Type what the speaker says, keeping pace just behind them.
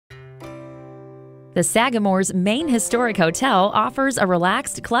The Sagamore's main historic hotel offers a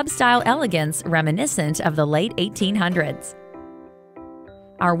relaxed club-style elegance reminiscent of the late 1800s.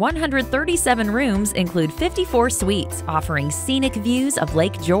 Our 137 rooms include 54 suites offering scenic views of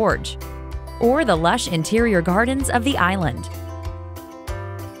Lake George or the lush interior gardens of the island.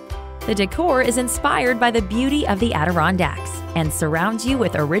 The decor is inspired by the beauty of the Adirondacks and surrounds you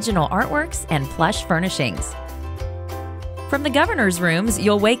with original artworks and plush furnishings. From the governor's rooms,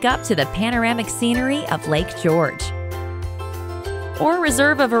 you'll wake up to the panoramic scenery of Lake George. Or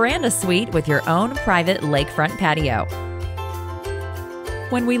reserve a veranda suite with your own private lakefront patio.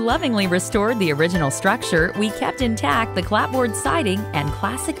 When we lovingly restored the original structure, we kept intact the clapboard siding and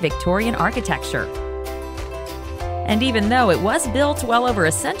classic Victorian architecture. And even though it was built well over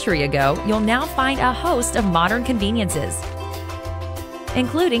a century ago, you'll now find a host of modern conveniences,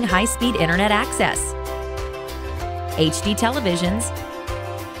 including high-speed internet access, HD televisions,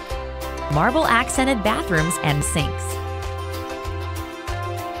 marble-accented bathrooms and sinks,